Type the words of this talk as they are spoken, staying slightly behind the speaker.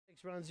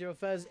Run Zero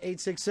Fez,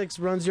 866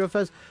 Run Zero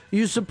Fez.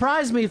 You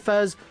surprise me,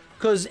 Fez,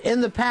 because in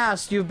the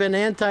past you've been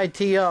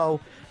anti-TO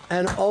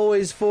and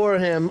always for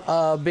him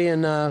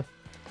being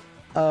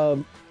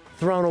thrown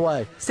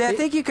away. See, I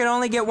think you could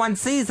only get one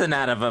season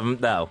out of him,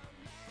 though.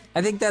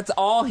 I think that's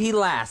all he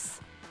lasts.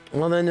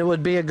 Well, then it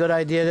would be a good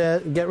idea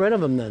to get rid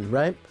of him then,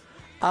 right?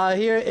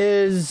 Here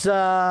is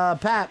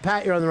Pat.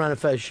 Pat, you're on the Ron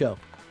Fez show.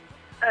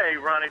 Hey,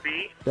 Ronnie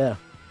B. Yeah.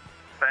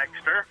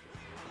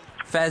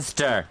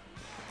 Fester.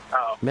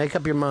 Oh. Make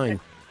up your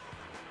mind.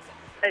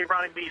 Hey,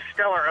 Ronnie B.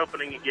 Stellar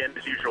opening again,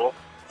 as usual.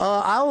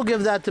 I will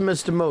give that to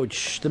Mr.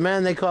 Mooch, the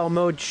man they call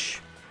Mooch.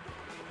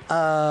 He's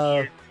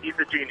a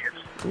genius.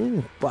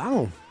 Ooh,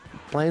 wow.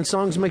 Playing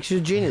songs makes you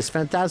a genius.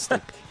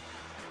 Fantastic.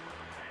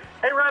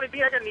 Hey, Ronnie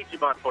B., I got an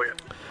Ichiban for you. All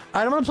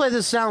right, I'm going to play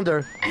this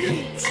sounder.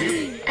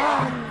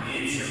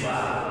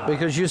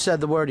 Because you said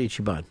the word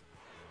Ichiban.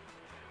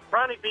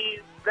 Ronnie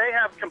B., they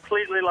have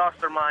completely lost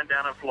their mind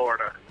down in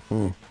Florida.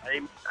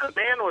 A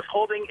man was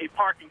holding a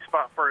parking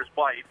spot for his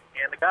wife,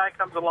 and the guy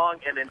comes along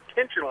and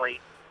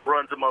intentionally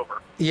runs him over.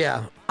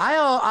 Yeah.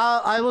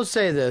 I will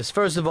say this.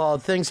 First of all,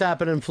 things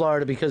happen in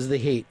Florida because of the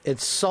heat.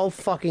 It's so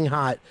fucking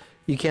hot,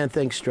 you can't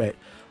think straight.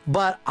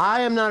 But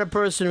I am not a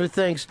person who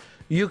thinks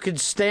you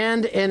could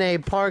stand in a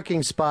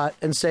parking spot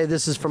and say,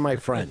 this is for my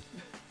friend.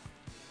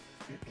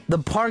 The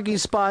parking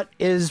spot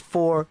is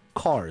for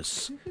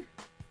cars.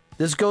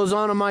 This goes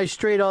on my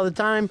street all the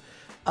time.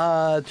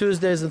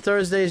 Tuesdays and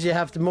Thursdays, you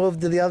have to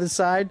move to the other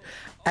side,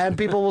 and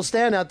people will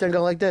stand out there and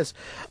go like this.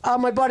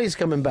 My buddy's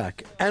coming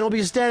back, and he'll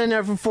be standing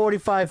there for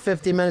 45,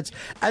 50 minutes,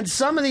 and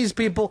some of these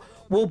people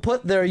will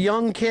put their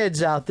young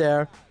kids out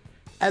there,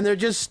 and they're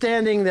just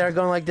standing there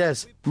going like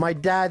this. My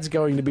dad's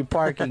going to be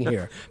parking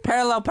here.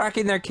 Parallel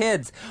parking their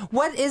kids.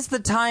 What is the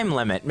time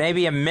limit?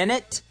 Maybe a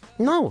minute?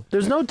 No,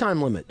 there's no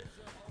time limit.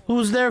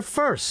 Who's there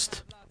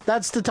first?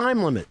 That's the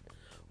time limit.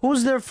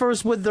 Who's there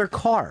first with their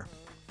car?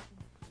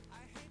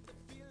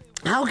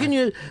 How can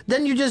you...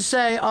 Then you just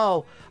say,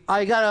 oh,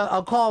 I got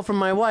a call from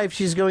my wife.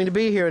 She's going to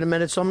be here in a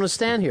minute, so I'm going to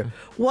stand here.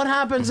 What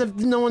happens if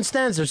no one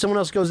stands there? Someone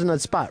else goes in that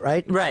spot,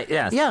 right? Right,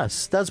 yes.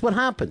 Yes, that's what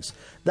happens.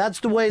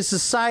 That's the way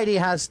society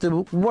has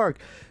to work.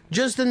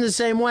 Just in the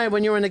same way,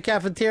 when you were in the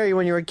cafeteria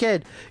when you were a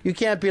kid, you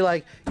can't be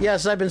like,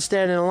 yes, I've been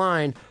standing in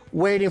line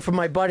waiting for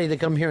my buddy to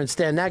come here and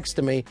stand next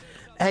to me.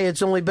 Hey,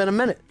 it's only been a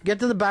minute. Get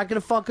to the back of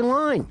the fucking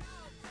line.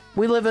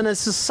 We live in a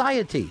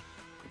society.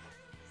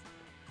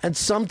 And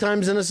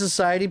sometimes in a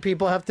society,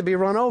 people have to be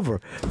run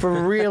over for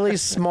really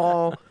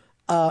small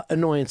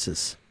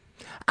annoyances.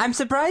 I'm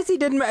surprised he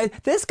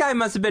didn't... This guy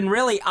must have been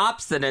really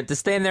obstinate to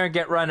stand there and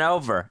get run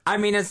over. I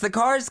mean, as the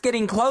car's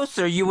getting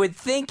closer, you would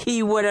think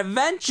he would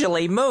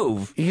eventually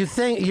move. You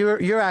think...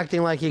 You're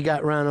acting like he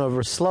got run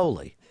over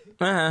slowly.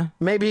 Uh-huh.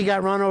 Maybe he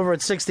got run over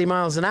at 60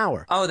 miles an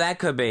hour. Oh, that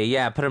could be.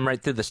 Yeah, put him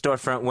right through the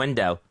storefront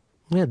window.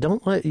 Yeah,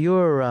 don't let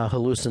your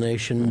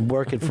hallucination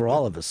work it for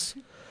all of us.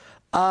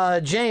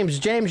 James,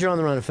 you're on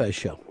the Ron Fez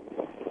show.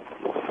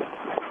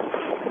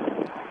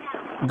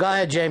 Go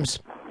ahead, James.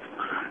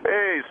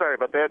 Hey, sorry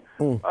about that.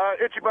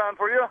 Ichiban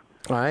for you.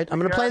 All right, I'm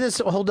going to play this.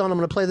 Hold on, I'm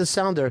going to play this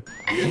sounder.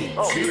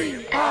 Oh,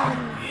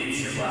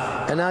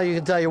 and now you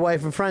can tell your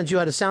wife and friends you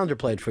had a sounder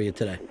played for you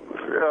today.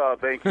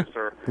 Thank you,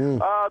 sir.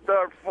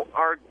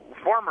 Our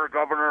former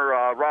governor,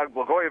 Rod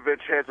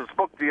Blagojevich, has his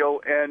book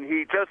deal, and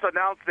he just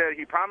announced that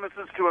he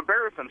promises to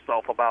embarrass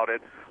himself about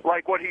it,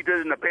 like what he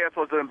did in the past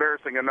wasn't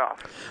embarrassing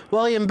enough.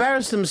 Well, he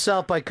embarrassed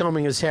himself by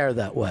combing his hair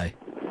that way.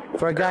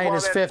 For a guy in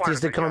his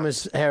 50s to comb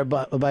his hair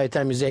by the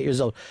time he's 8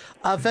 years old.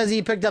 Fezzi,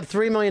 he picked up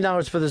 $3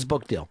 million for this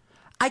book deal.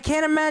 I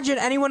can't imagine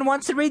anyone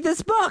wants to read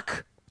this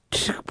book.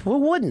 Who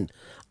wouldn't?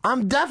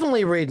 I'm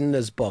definitely reading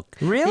this book.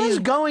 Really? He's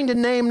going to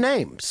name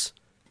names.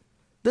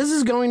 This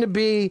is going to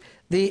be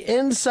the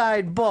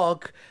inside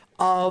book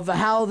of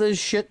how this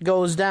shit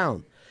goes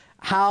down.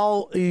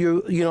 How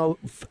you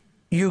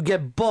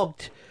get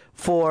booked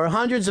for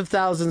hundreds of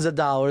thousands of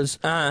dollars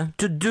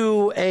to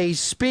do a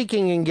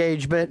speaking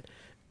engagement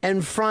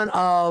in front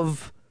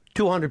of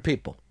 200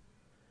 people.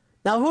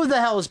 Now, who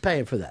the hell is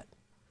paying for that?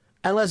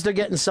 Unless they're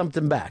getting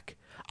something back.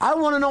 I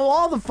want to know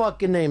all the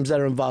fucking names that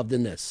are involved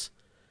in this.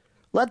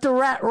 Let the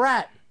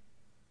rat.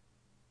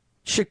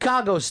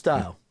 Chicago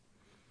style.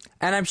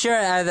 And I'm sure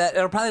that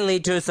it'll probably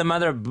lead to some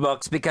other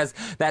books because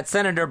that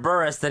Senator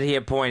Burris that he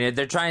appointed,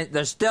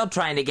 they're still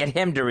trying to get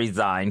him to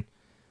resign.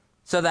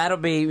 So that'll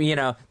be,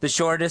 the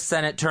shortest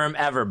Senate term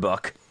ever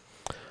book.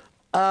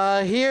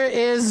 Here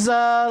is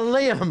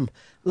Liam.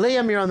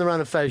 Liam, you're on the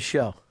Ron Fez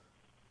show.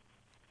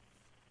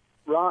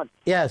 Ron.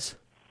 Yes.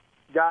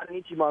 Got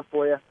an Ichiban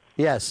for you.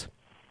 Yes.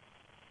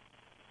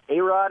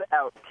 A-Rod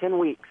out 10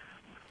 weeks.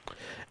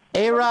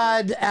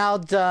 A-Rod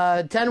out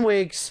 10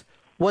 weeks.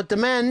 What the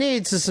man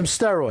needs is some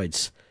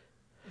steroids.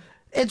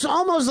 It's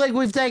almost like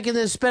we've taken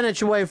this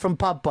spinach away from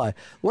Popeye.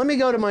 Let me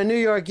go to my New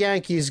York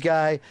Yankees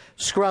guy,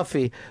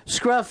 Scruffy.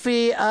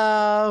 Scruffy,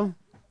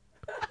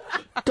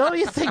 don't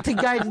you think the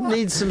guy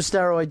needs some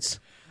steroids?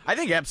 I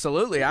think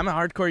absolutely. I'm a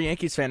hardcore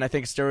Yankees fan. I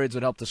think steroids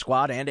would help the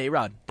squad and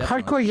A-Rod.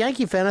 Hardcore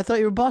Yankee fan? I thought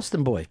you were a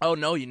Boston boy. Oh,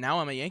 no. Now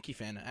I'm a Yankee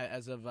fan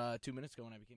as of 2 minutes ago when I became...